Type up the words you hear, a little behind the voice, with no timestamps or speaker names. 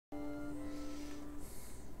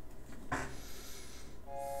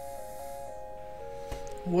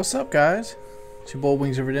What's up, guys? It's your boy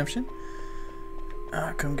Wings of Redemption.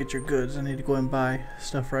 Come get your goods. I need to go and buy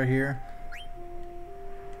stuff right here.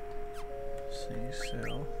 Let's see,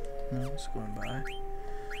 sell. No, let's go and buy.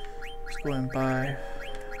 Let's go and buy.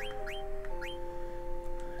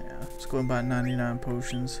 Yeah, let's go and buy 99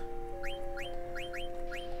 potions.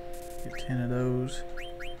 Get 10 of those.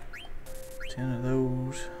 10 of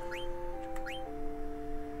those.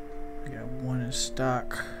 We got one in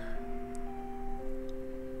stock.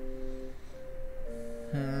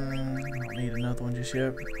 I don't need another one just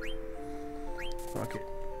yet. Fuck it.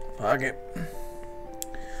 Fuck it.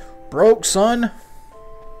 Broke, son.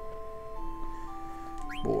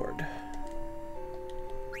 Bored.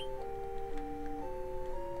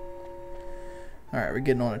 Alright, we're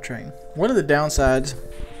getting on a train. One of the downsides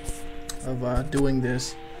of doing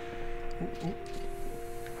this.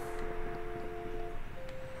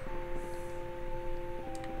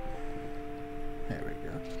 There we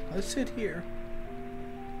go. Let's sit here.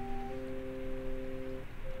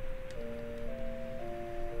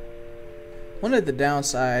 One of the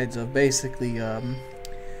downsides of basically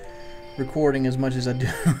recording as much as I do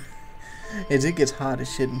is it gets hot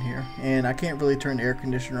as shit in here, and I can't really turn the air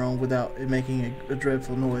conditioner on without it making a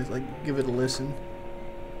dreadful noise. Like, give it a listen.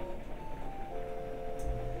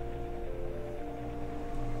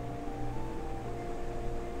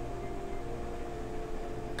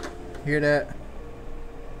 Hear that?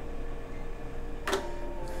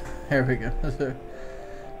 There we go. So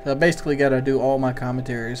I basically got to do all my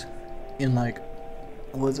commentaries in, like,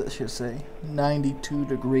 what does it should say, 92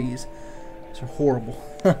 degrees. It's horrible.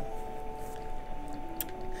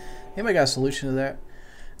 Anybody got a solution to that?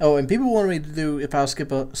 Oh, and people wanted me to do, if I'll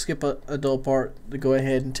skip a adult part, to go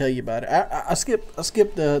ahead and tell you about it. I skipped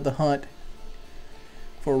the hunt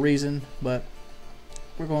for a reason, but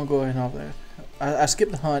we're gonna go ahead and off that. I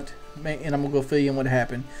skipped the hunt, and I'm gonna go fill you in what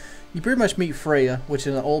happened. You pretty much meet Freya, which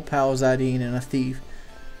is an old pal of Zidane and a thief.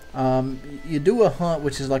 You do a hunt,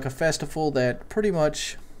 which is like a festival that pretty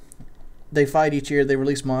much they fight each year. They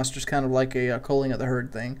release monsters, kind of like a culling of the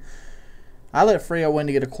herd thing. I let Freya win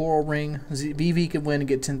to get a coral ring. Vivi can win and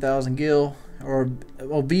get 10,000 gil, or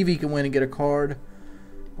Vivi can win and get a card,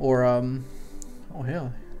 or oh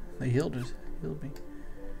hell, they healed me.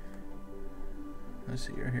 Let's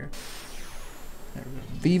see right here. There we go.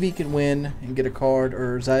 Vivi can win and get a card,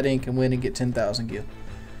 or Zidane can win and get 10,000 gil.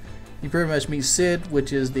 You pretty much meet Sid,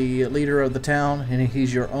 which is the leader of the town, and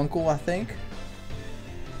he's your uncle, I think.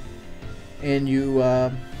 And you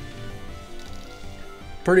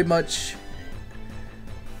pretty much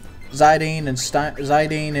Zidane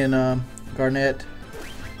and Garnet,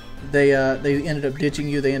 they ended up ditching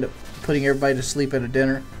you. They ended up putting everybody to sleep at a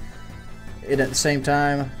dinner. And at the same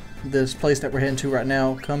time, this place that we're heading to right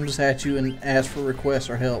now comes at you and asks for requests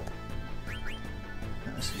or help.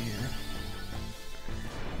 Let's see here.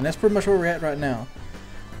 And that's pretty much where we're at right now.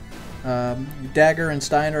 Dagger and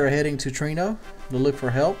Steiner are heading to Trino to look for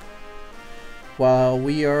help, while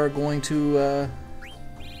we are going to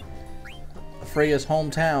Freya's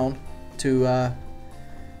hometown to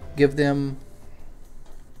give them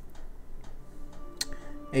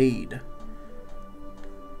aid.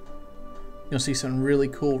 You'll see something really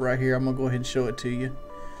cool right here. I'm gonna go ahead and show it to you,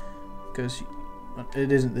 because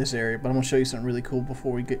it isn't this area, but I'm gonna show you something really cool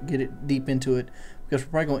before we get it deep into it, because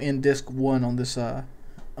we're probably gonna end disc 1 on this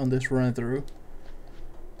run through.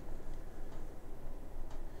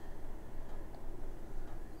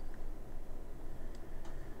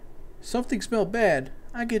 Something smell bad.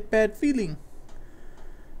 I get bad feeling.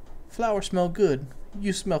 Flower smell good.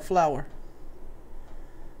 You smell flower.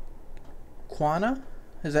 Quana?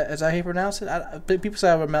 Is that how you pronounce it? People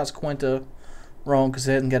say I pronounce Quenta wrong because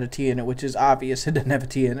it hasn't got a T in it, which is obvious. It doesn't have a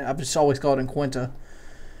T in it. I've just always called it Quenta.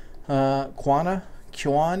 Quana?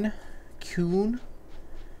 Quan? Kuhn?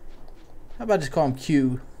 How about I just call him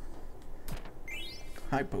Q?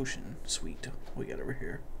 High potion. Sweet. What we got over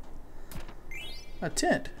here? A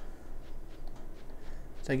tent.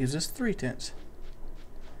 So that gives us 3 tents.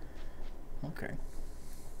 Okay.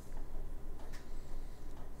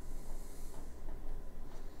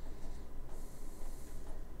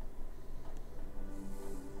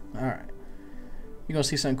 Alright. You're going to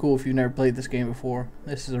see something cool if you've never played this game before.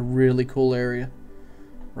 This is a really cool area.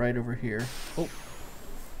 Right over here. Oh.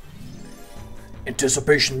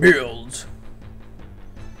 Anticipation builds.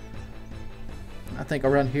 I think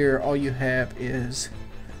around here all you have is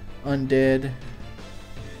undead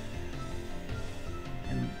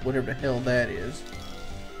and whatever the hell that is.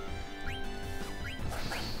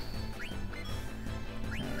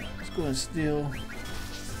 Alright, let's go and steal.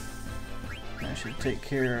 I should take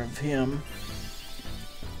care of him.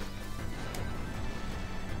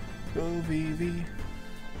 Go VV.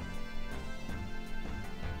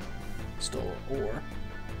 Stole ore.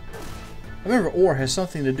 I remember ore has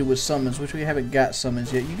something to do with summons, which we haven't got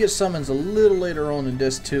summons yet. You get summons a little later on in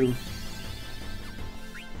Disc 2.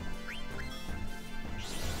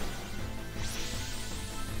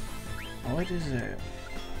 What is that?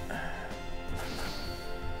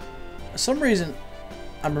 For some reason,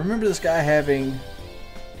 I remember this guy having...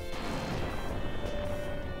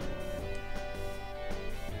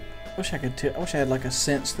 I wish I wish I had like a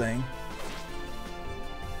sense thing.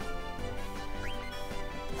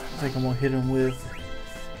 I think I'm gonna hit him with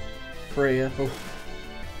Freya. Oh,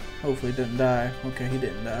 hopefully he didn't die. Okay, he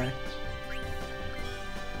didn't die.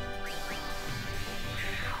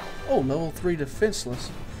 Oh, level 3 defenseless.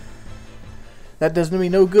 That does me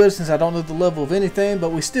no good since I don't know the level of anything, but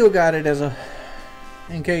we still got it as a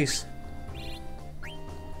in case.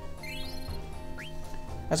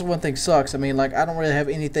 That's one thing sucks. I mean, like, I don't really have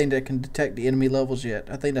anything that can detect the enemy levels yet.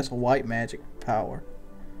 I think that's a white magic power.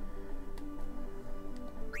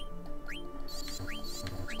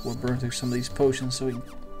 We'll burn through some of these potions so we can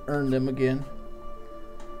earn them again.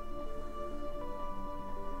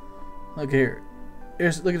 Look here.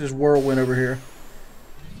 Look at this whirlwind over here.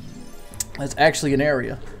 That's actually an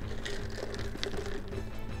area.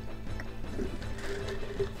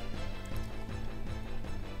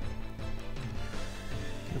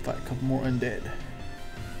 Gonna fight a couple more undead.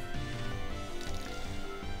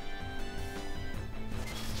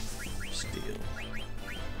 Steal.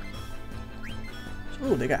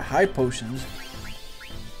 Oh, they got high potions.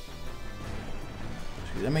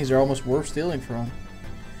 That means they're almost worth stealing from.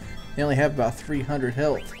 They only have about 300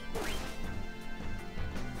 health.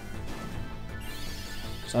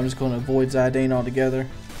 So I'm just going to avoid Zidane altogether.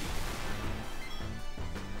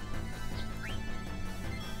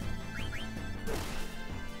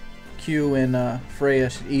 Q and Freya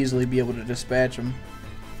should easily be able to dispatch them.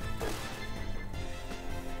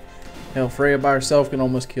 Hell, Freya by herself can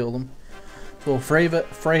almost kill them. So Freya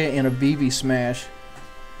and a BB smash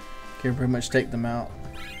can pretty much take them out.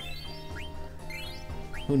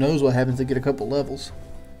 Who knows what happens to get a couple levels.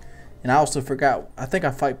 And I also forgot, I think I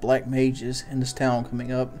fight black mages in this town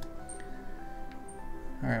coming up.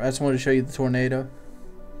 Alright, I just wanted to show you the tornado.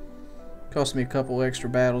 Cost me a couple extra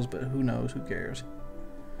battles, but who knows, who cares.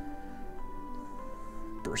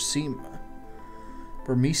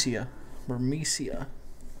 Burmecia.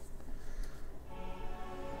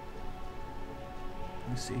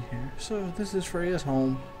 Let's see here. So, this is Freya's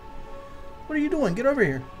home. What are you doing? Get over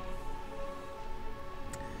here.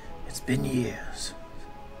 It's been years.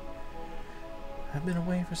 I've been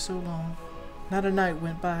away for so long. Not a night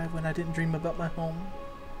went by when I didn't dream about my home.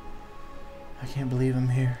 I can't believe I'm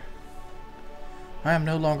here. I am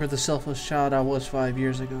no longer the selfless child I was 5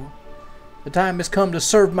 years ago. The time has come to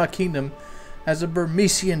serve my kingdom as a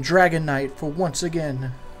Burmesian dragon knight for once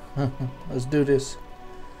again. Let's do this.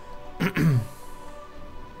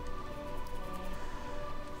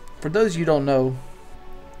 For those of you who don't know,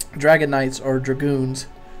 dragon knights or dragoons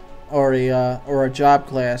are a job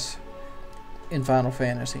class in Final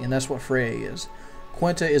Fantasy, and that's what Freya is.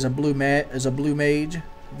 Quenta is a blue mage.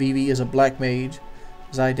 Vivi is a black mage.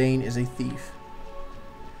 Zidane is a thief.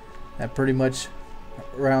 That pretty much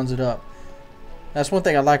rounds it up. That's one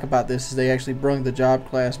thing I like about this is they actually bring the job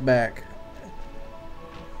class back.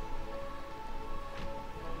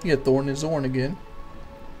 You get Thorn and Zorn again.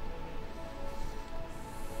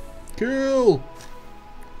 Kill!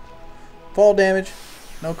 Fall damage.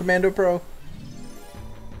 No Commando Pro.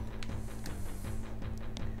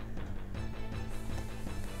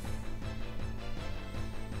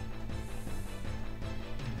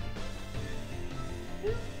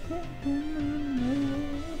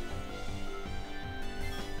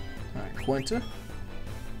 Alright, Quenta.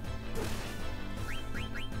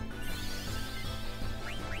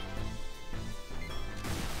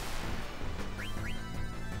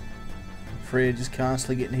 Freya just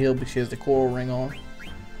constantly getting healed because she has the coral ring on.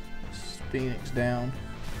 Phoenix down.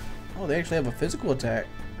 Oh, they actually have a physical attack.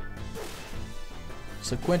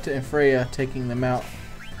 So Quenta and Freya taking them out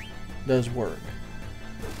does work.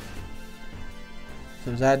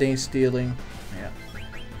 So Zidane stealing. Yeah.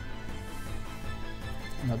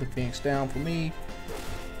 Another Phoenix down for me.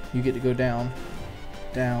 You get to go down.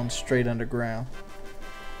 Down straight underground.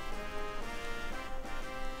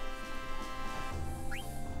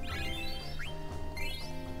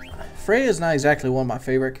 Freya is not exactly one of my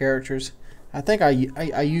favorite characters. I think I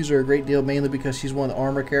use her a great deal mainly because she's one of the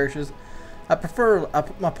armor characters. My preferred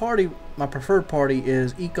party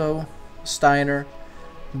is Eiko, Steiner,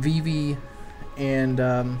 Vivi,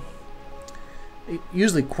 and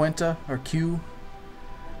usually Quenta or Q.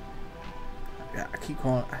 Yeah, I keep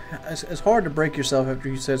calling. It's hard to break yourself after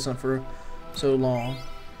you said something for so long.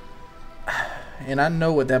 And I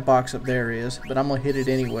know what that box up there is, but I'm gonna hit it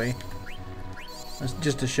anyway. That's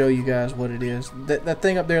just to show you guys what it is. That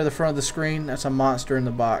thing up there at the front of the screen, that's a monster in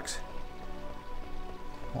the box.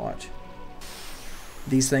 Watch.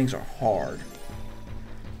 These things are hard.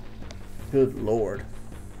 Good Lord.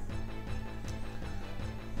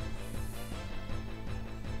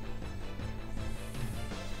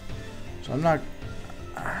 So I'm not...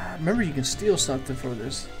 remember, you can steal something for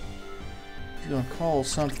this. He's gonna call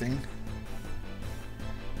something.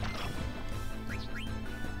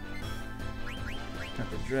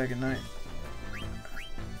 Got the Dragon Knight.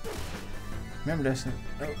 Remember that's a...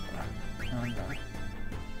 oh no.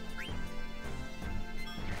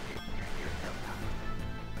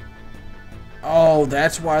 Oh,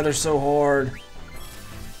 that's why they're so hard.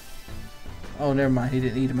 Oh, never mind. He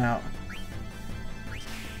didn't eat him out.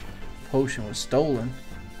 Potion was stolen.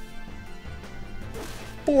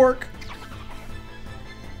 Fork.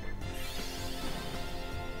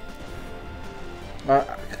 I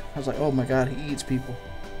was like, oh my god, he eats people.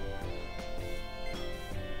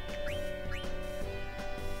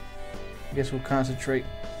 I guess we'll concentrate.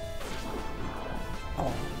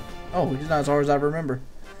 Oh, he's not as hard as I remember.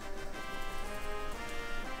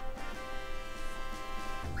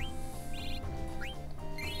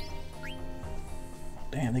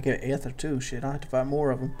 Damn, they get Aether too. Shit, I have to fight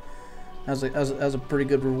more of them. That was a pretty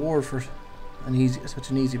good reward for such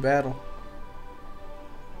an easy battle.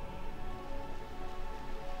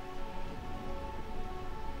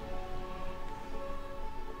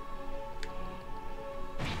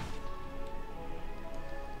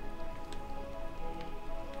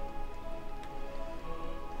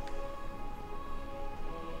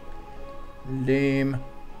 Lame.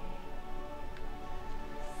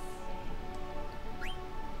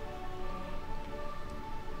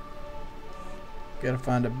 Gotta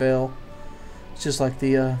find a bell. It's just like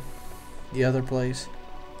the other place.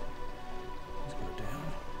 Let's go down.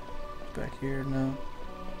 Back here, no.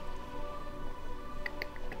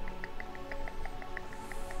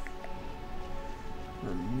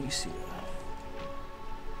 Remesia.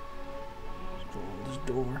 Let's go on this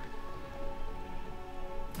door.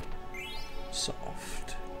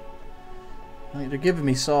 Soft. I mean, they're giving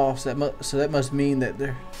me softs. So that must mean that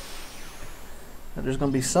there's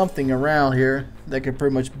going to be something around here that could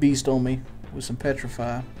pretty much beast on me with some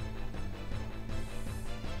petrify.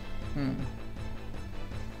 And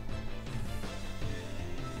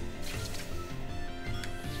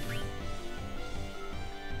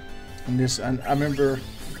this, I remember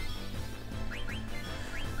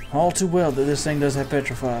all too well that this thing does have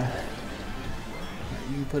petrify.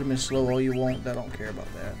 You can put him in slow all you want. I don't care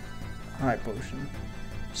about that. High potion.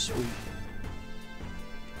 Sweet.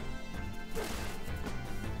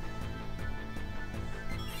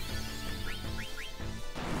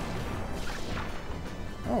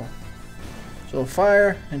 Oh. So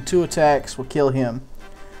fire and 2 attacks will kill him.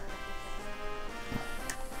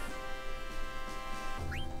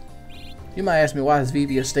 You might ask me, why is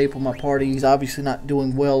Vivi a staple in my party? He's obviously not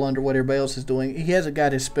doing well under what everybody else is doing. He hasn't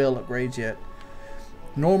got his spell upgrades yet.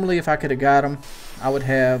 Normally, if I could have got him, I would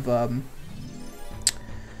have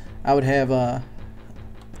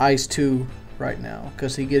Ice 2 right now,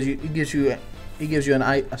 because he gives you a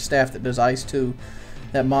staff that does Ice 2.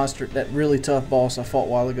 That monster, that really tough boss I fought a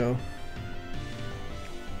while ago.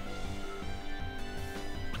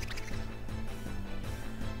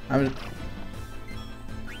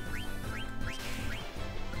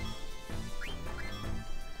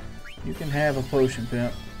 You can have a potion,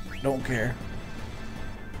 pimp. Don't care.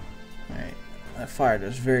 Alright, that fire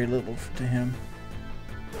does very little to him.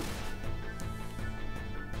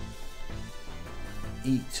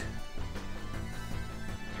 Eat.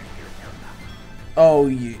 Oh,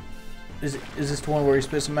 yeah. Is this the one where he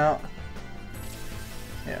spits him out?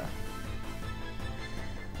 Yeah.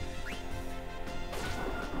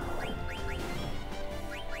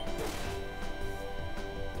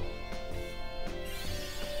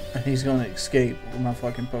 And he's gonna escape with my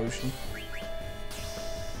fucking potion.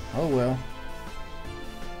 Oh well.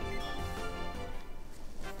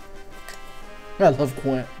 I love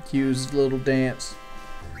Q's little dance.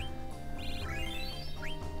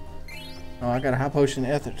 Oh, I got a high potion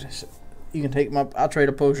ether. You can take I'll trade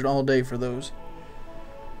a potion all day for those.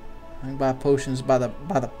 I can buy potions by the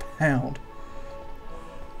pound.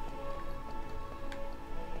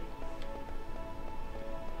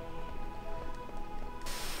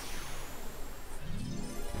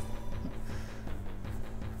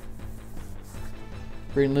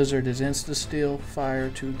 Green Lizard is insta-steal, fire,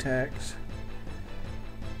 2 attacks.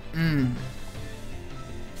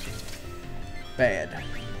 bad.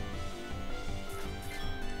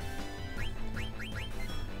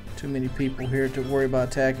 Too many people here to worry about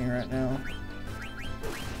attacking right now.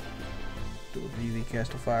 Do a VV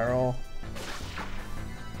cast a fire all.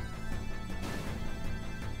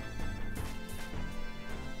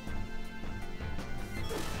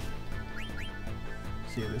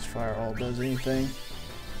 See if this fire all does anything.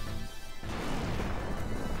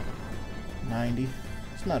 90.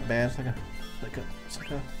 It's not bad. It's like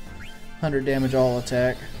a 100 damage all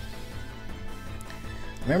attack.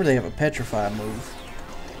 Remember they have a petrify move.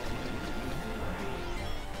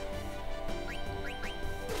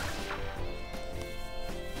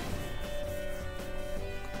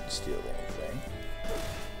 Steal anything.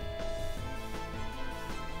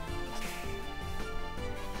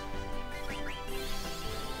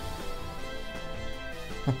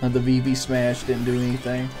 The VV smash didn't do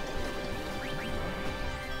anything.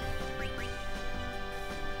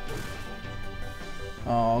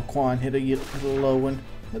 Oh, Quan hit a low one.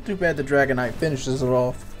 Not too bad the Dragon Knight finishes it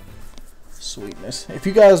off. Sweetness. If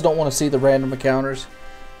you guys don't want to see the random encounters,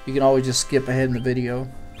 you can always just skip ahead in the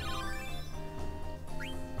video.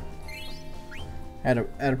 Had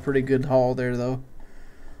a pretty good haul there though.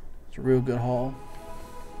 It's a real good haul.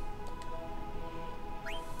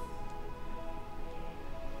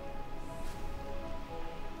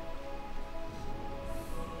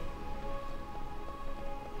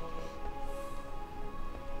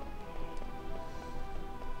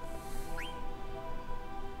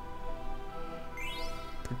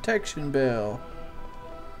 Protection bell.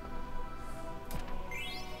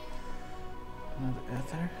 Another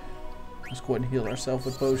ether. Let's go ahead and heal ourselves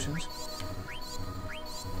with potions.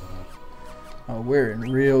 Oh, we're in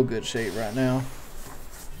real good shape right now.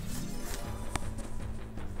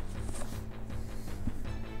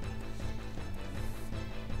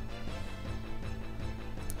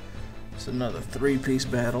 It's another 3-piece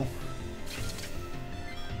battle.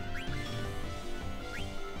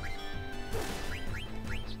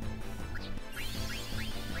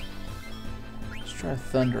 Let's try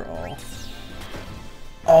Thunder All.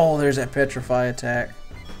 Oh, there's that petrify attack.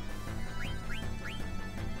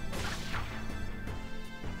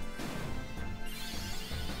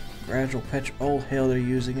 Gradual petri. Oh hell, they're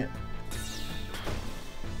using it.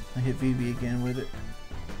 I hit VV again with it.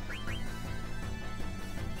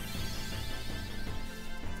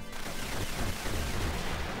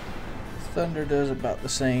 Thunder does about the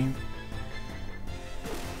same.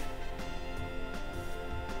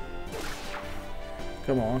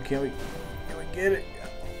 Come on, can we get it?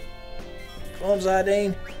 Come on,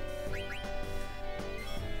 Zidane.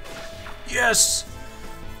 Yes!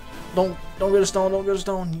 Don't go to stone, don't go to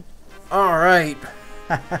stone. Alright.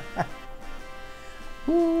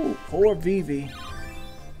 Ooh, poor VV.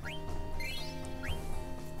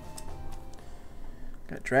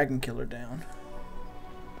 Got Dragon Killer down.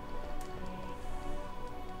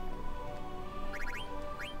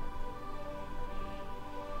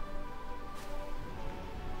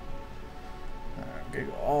 Alright,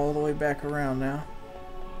 go all the way back around now.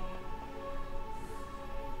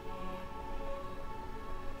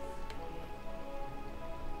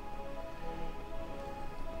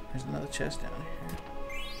 There's another chest down here.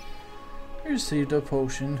 I received a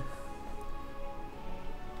potion.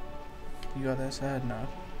 You got that side now.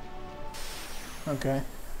 Okay.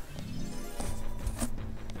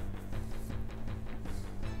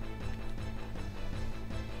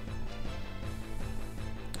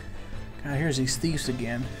 God, here's these thieves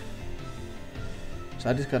again. So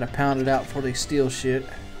I just gotta pound it out before they steal shit.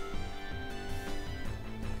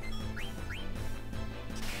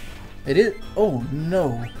 It is. Oh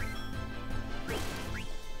no.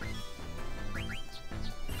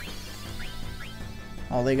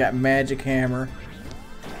 Oh, they got magic hammer.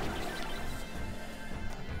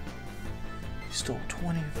 He stole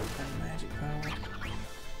 20 of that magic power.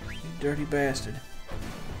 You dirty bastard.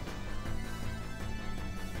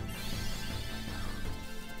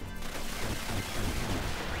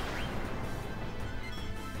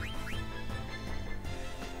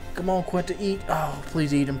 Come on, Quinta, eat. Oh,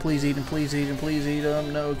 please eat him, please eat him, please eat him, please eat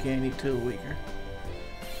him. No, can't eat two weaker.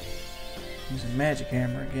 Using magic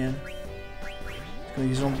hammer again. He's gonna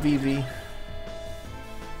use it on VV.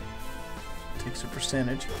 Takes a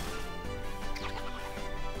percentage.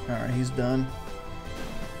 Alright, he's done.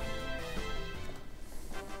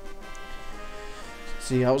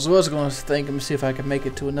 See, I was going to think and see if I could make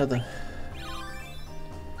it to another.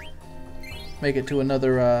 Make it to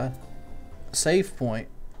another save point.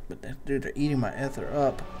 But dude, they're eating my ether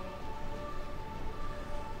up.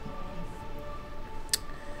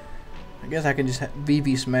 I guess I can just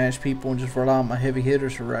VV smash people and just rely on my heavy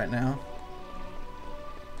hitters for right now.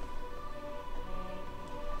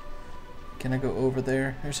 Can I go over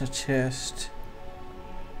there? There's a chest.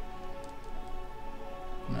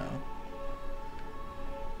 No.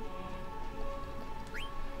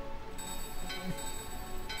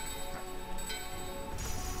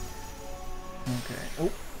 Okay.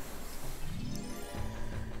 Oh.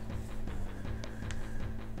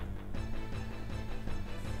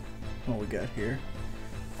 What we got here?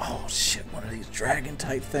 Oh shit, one of these dragon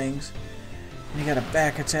type things. And you got a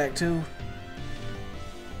back attack too.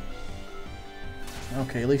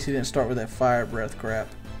 Okay, at least he didn't start with that fire breath crap.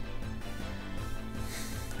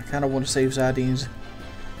 I kind of want to save Zadine's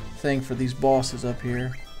thing for these bosses up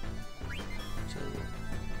here. So.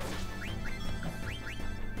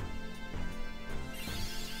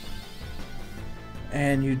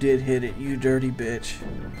 And you did hit it, you dirty bitch.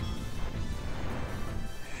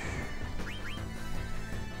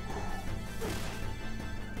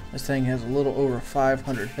 This thing has a little over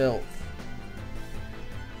 500 health.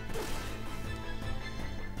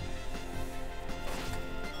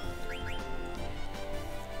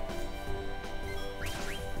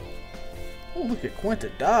 Oh, look at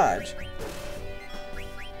Quinta dodge.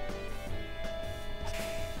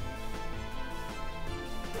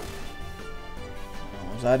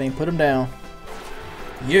 Oh, I didn't put him down.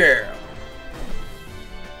 Yeah.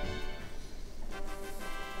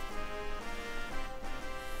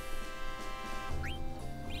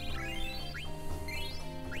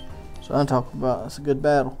 So I'm talking about. It's a good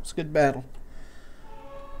battle. It's a good battle.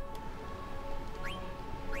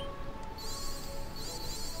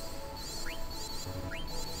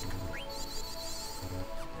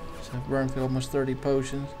 So I've burned through almost 30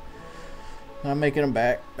 potions. I'm making them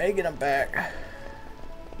back. Making them back.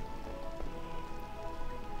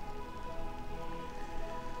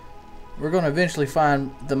 We're going to eventually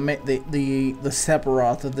find the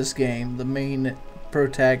Sephiroth of this game, the main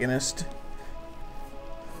protagonist.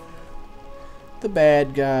 The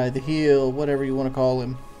bad guy, the heel, whatever you want to call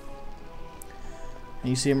him. And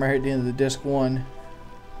you see him right here at the end of the disc 1.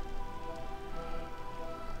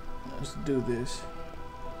 Let's do this.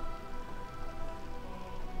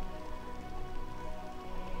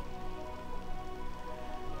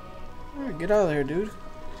 Alright, get out of there, dude.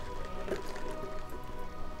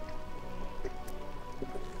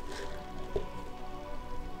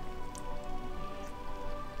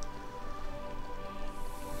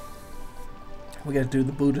 We gotta do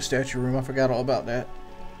the Buddha statue room. I forgot all about that.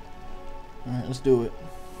 Alright, let's do it.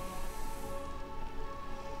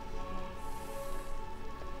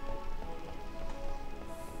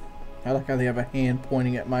 I like how they have a hand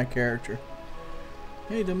pointing at my character.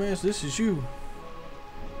 Hey, dumbass, this is you.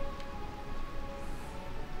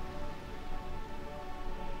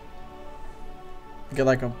 Got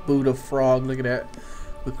like a Buddha frog. Look at that.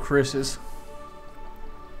 With Chris's.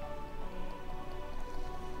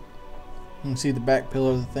 You can see the back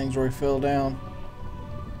pillar of the things where he fell down.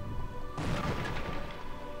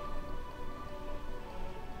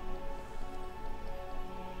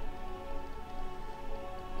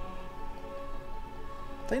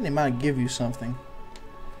 I think they might give you something.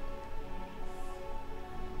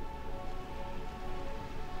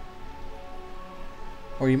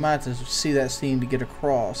 Or you might have to see that scene to get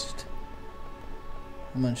across.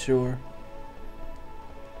 I'm unsure.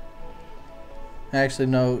 Actually,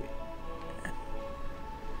 no.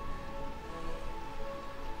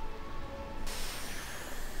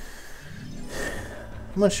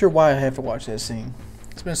 I'm not sure why I have to watch that scene.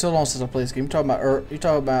 It's been so long since I played this game. You're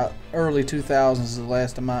talking about early 2000s is the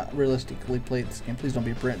last time I realistically played this game. Please don't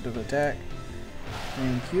be preemptive attack.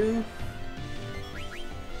 Thank you.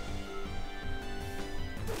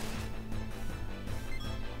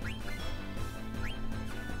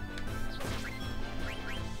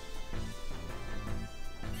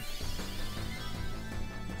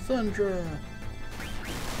 Thundra.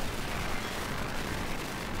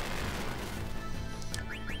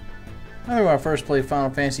 I remember when I first played Final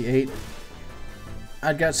Fantasy VIII,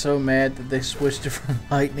 I got so mad that they switched it from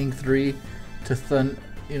Lightning 3 to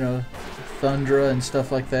Thundra and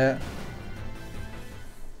stuff like that.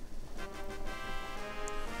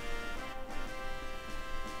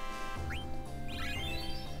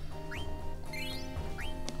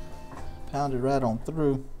 Pounded right on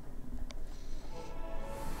through.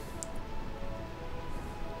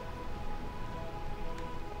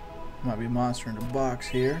 Might be a monster in the box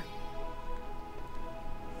here.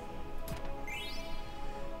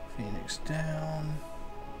 Phoenix down.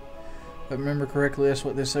 If I remember correctly, that's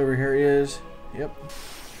what this over here is. Yep.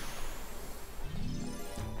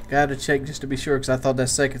 Got to check just to be sure, because I thought that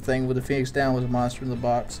second thing with the Phoenix down was a monster in the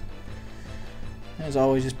box. As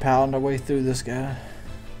always, just pounding our way through this guy.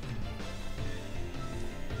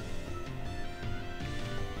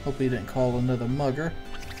 Hope he didn't call another mugger,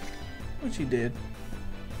 which he did.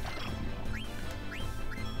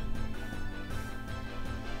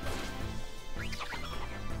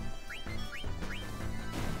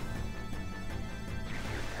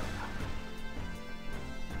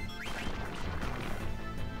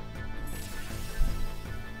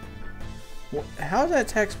 How is that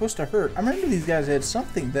attack supposed to hurt? I remember these guys had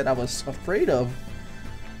something that I was afraid of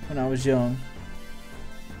when I was young.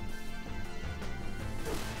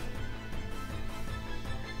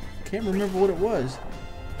 Can't remember what it was.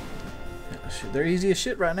 They're easy as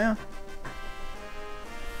shit right now.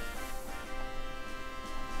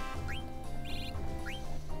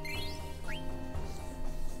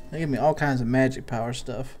 They give me all kinds of magic power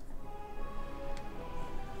stuff.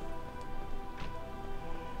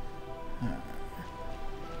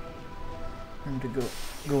 To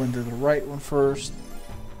go into the right one first,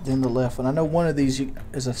 then the left one. I know one of these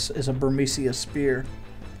is a Burmecia spear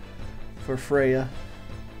for Freya.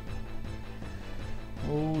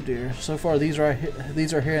 Oh dear! So far these are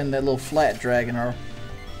here, and that little flat dragon are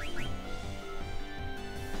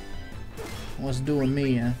what's doing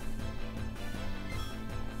me in.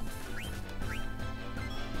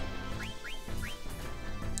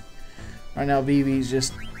 Right now, Vivi's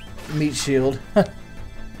just meat shield.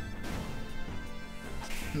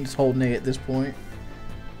 I'm just holding A at this point.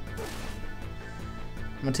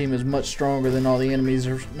 My team is much stronger than all the enemies.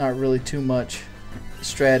 There's not really too much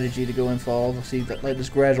strategy to go involved. See, that like this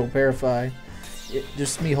gradual parify.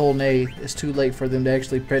 Just me holding A. It's too late for them to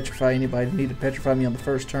actually petrify anybody. They need to petrify me on the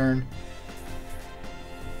first turn.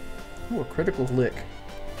 Ooh, a critical lick.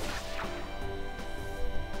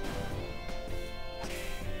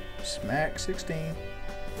 Smack 16.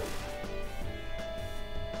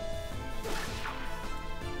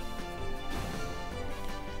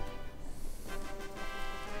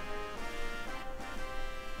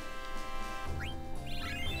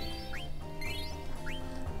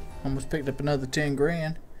 Almost picked up another 10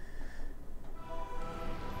 grand.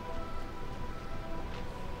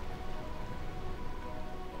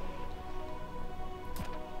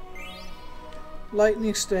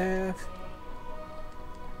 Lightning staff.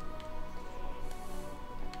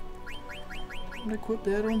 I'm gonna equip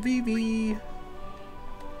that on Vivi.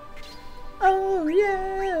 Oh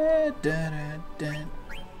yeah! Da, da, da,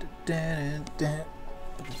 da, da, da.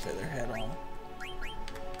 Put the feather hat on.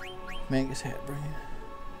 Magus hat, bring it.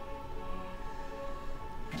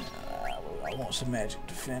 I want some magic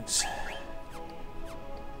defense.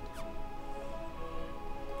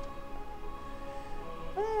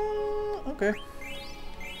 Okay.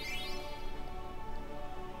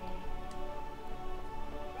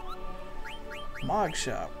 Mog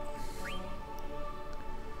shop.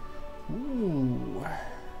 Ooh.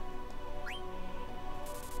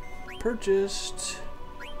 Purchased.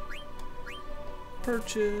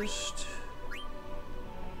 Purchased.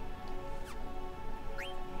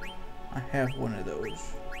 I have one of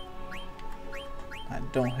those. I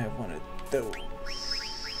don't have one of those.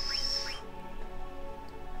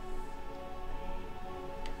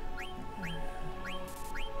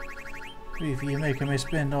 If you're making me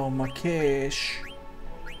spend all my cash.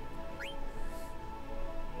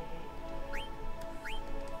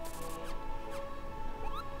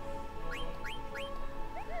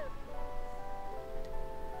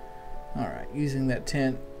 Alright, using that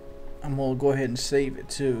tent, I'm gonna go ahead and save it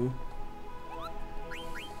too.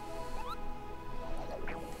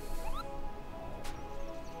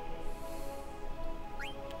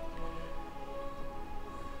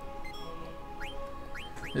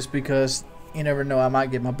 Just because you never know, I might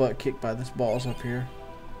get my butt kicked by this balls up here.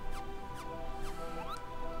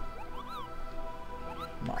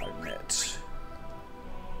 Magnets.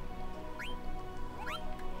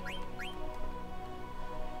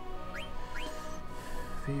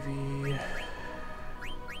 Vivi.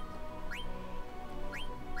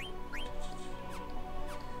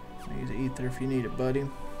 Use the ether if you need it, buddy.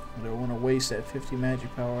 I don't want to waste that 50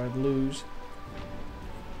 magic power I'd lose.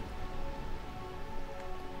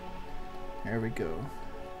 There we go.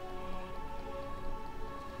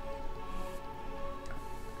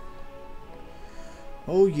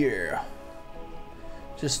 Oh yeah.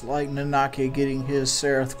 Just like Nanake getting his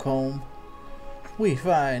Seraph comb, we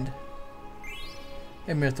find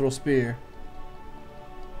a mithril spear.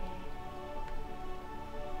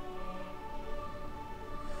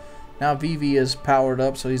 Now Vivi is powered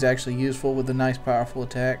up, so he's actually useful with a nice powerful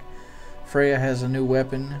attack. Freya has a new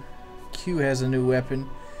weapon. Q has a new weapon.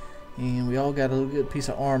 And we all got a good piece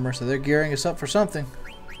of armor, so they're gearing us up for something.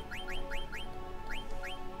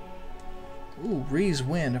 Ooh, Ree's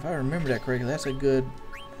Wind. If I remember that correctly, that's a good...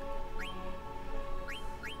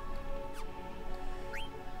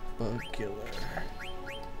 Bug killer.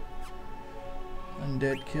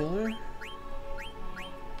 Undead killer.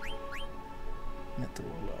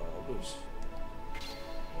 Mithril globes.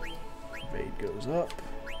 Evade goes up.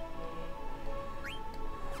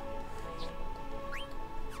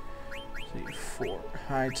 See, 4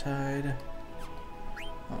 high tide.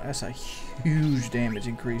 Oh, that's a huge damage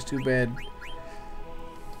increase. Too bad.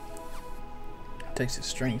 Takes its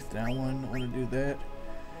strength down one. Don't want to do that.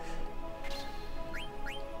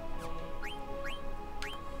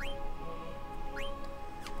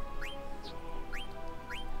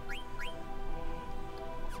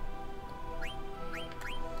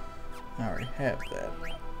 I already have that.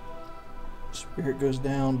 Spirit goes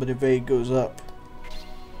down, but evade goes up.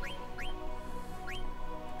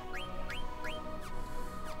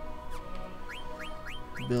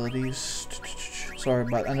 Abilities. Sorry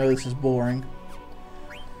about. I know this is boring,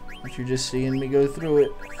 but you're just seeing me go through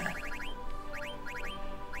it.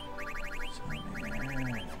 So,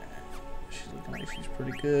 yeah. She's looking like she's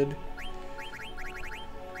pretty good.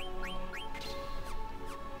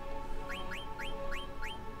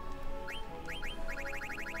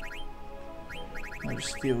 Another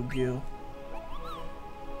steel gill.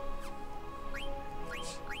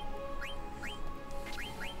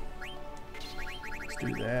 Let's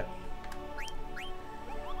do that.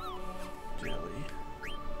 Jelly.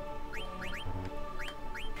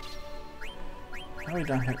 How do we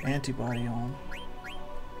not have antibody on?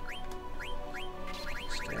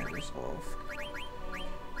 Status off.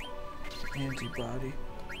 Antibody.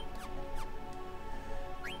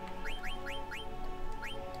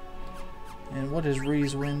 And what does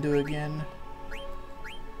Ree's Wind do again?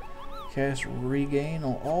 Cast regain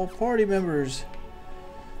on all party members.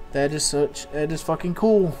 That is fucking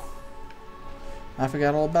cool. I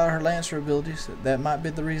forgot all about her Lancer abilities. That might be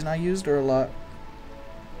the reason I used her a lot.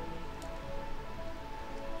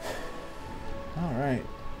 Alright.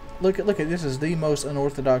 Look at this is the most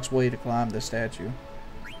unorthodox way to climb this statue.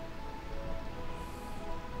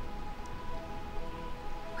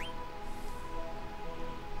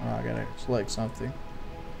 Oh, I gotta select something.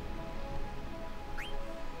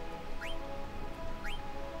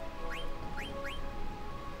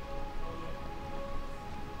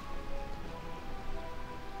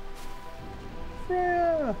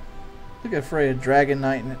 Freya! Look at Freya Dragon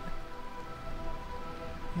Knighting it.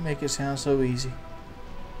 You make it sound so easy.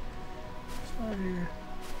 It's not here.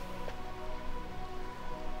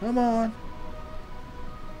 Come on.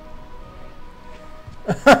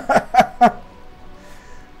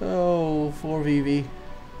 Oh, 4VV.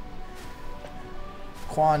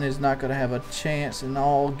 Quan is not going to have a chance and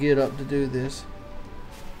all get up to do this.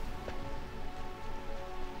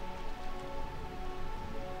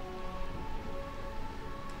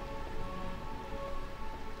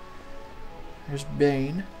 There's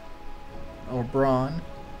Bane, or Braun,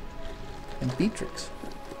 and Beatrix.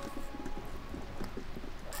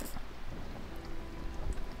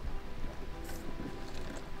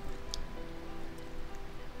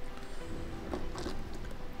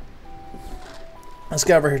 This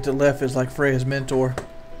guy over here to the left is like Freya's mentor.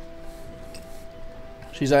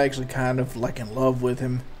 She's actually kind of like in love with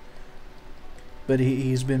him, but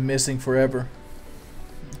he's been missing forever.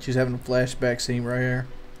 She's having a flashback scene right here.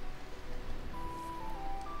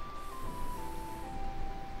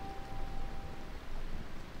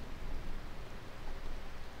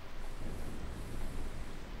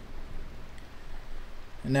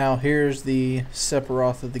 And now here's the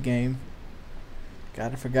Sephiroth of the game.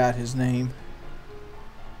 God, I forgot his name.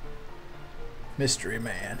 Mystery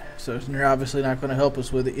Man. So you're obviously not going to help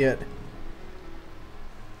us with it yet.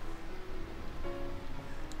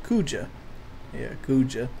 Kuja. Yeah,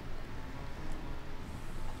 Kuja.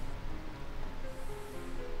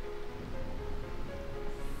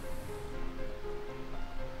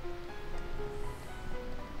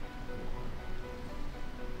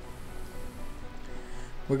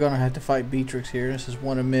 We're going to have to fight Beatrix here. This is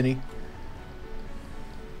one of many.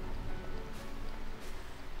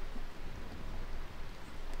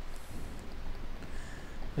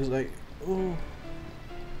 It's like, ooh.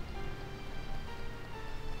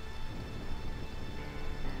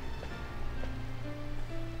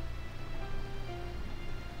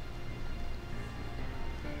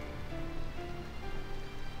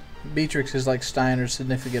 Beatrix is like Steiner's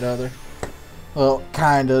significant other. Well,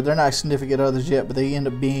 kinda. They're not significant others yet, but they end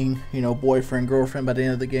up being, you know, boyfriend, girlfriend by the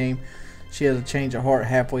end of the game. She has a change of heart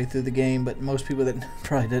halfway through the game, but most people that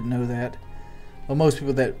probably didn't know that. Well, most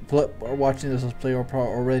people that are watching this Let's Play probably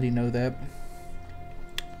already know that.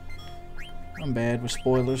 I'm bad with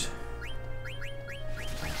spoilers.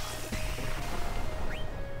 Let's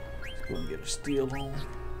go and get a steal on.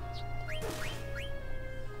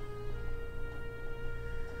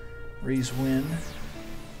 Reese win.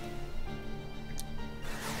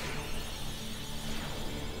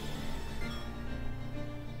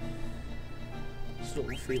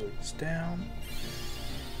 Solar Felix down.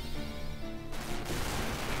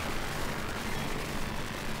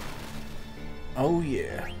 Oh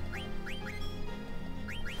yeah.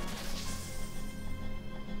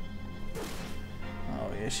 Oh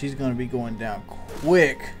yeah, she's gonna be going down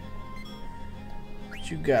quick. What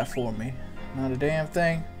you got for me? Not a damn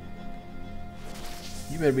thing.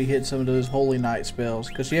 You better be hitting some of those Holy Night spells,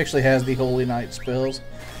 because she actually has the Holy Night spells.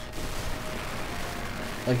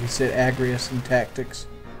 Like you said, Agrius and Tactics.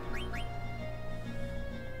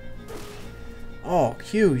 Oh,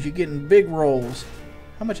 Q, you're getting big rolls.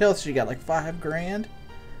 How much health she got? Like 5 grand?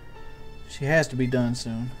 She has to be done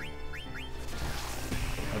soon.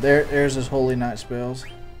 Oh, there's his Holy Night spells.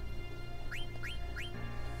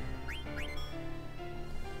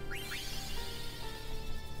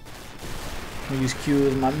 I'll use Q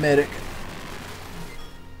as my medic.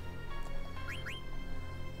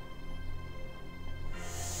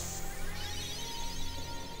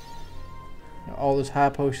 All those high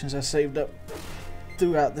potions I saved up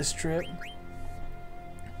throughout this trip.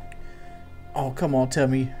 Oh, come on, tell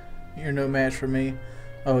me you're no match for me.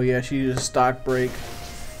 Oh yeah, she used a stock break.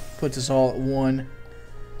 Puts us all at 1.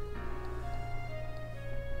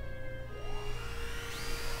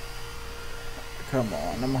 Come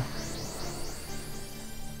on,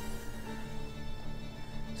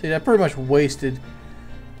 see, that pretty much wasted.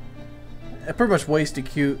 That pretty much wasted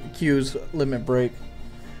Q's limit break.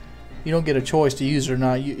 You don't get a choice to use it or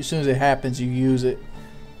not. As soon as it happens, you use it.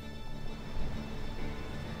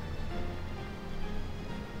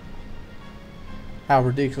 How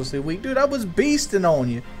ridiculously weak. Dude, I was beasting on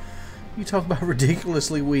you. You talk about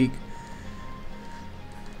ridiculously weak.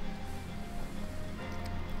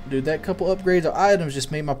 Dude, that couple upgrades of items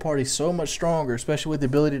just made my party so much stronger, especially with the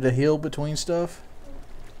ability to heal between stuff.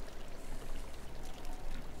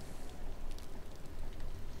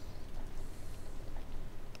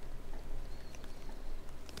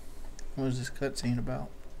 What is this cutscene about?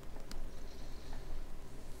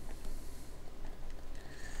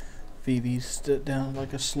 Phoebe stood down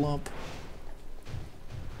like a slump.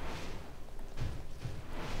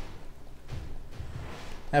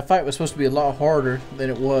 That fight was supposed to be a lot harder than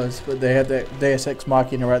it was, but they had that Deus Ex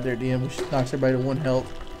Machina right there at the end, which knocks everybody to 1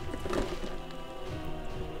 health.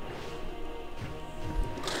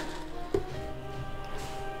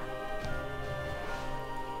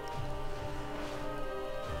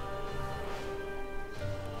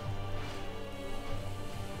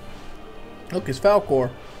 Look, it's Falcor.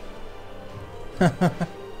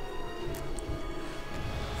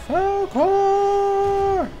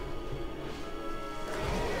 Falcor!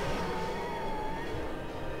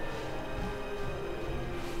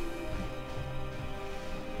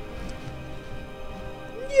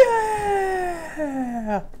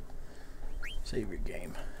 Yeah! Save your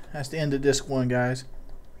game. That's the end of disc 1, guys.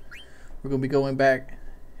 We're going to be going back,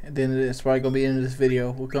 and then it's probably going to be the end of this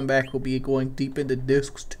video. We'll come back, we'll be going deep into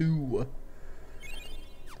discs 2.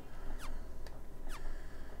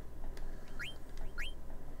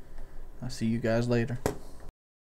 I'll see you guys later.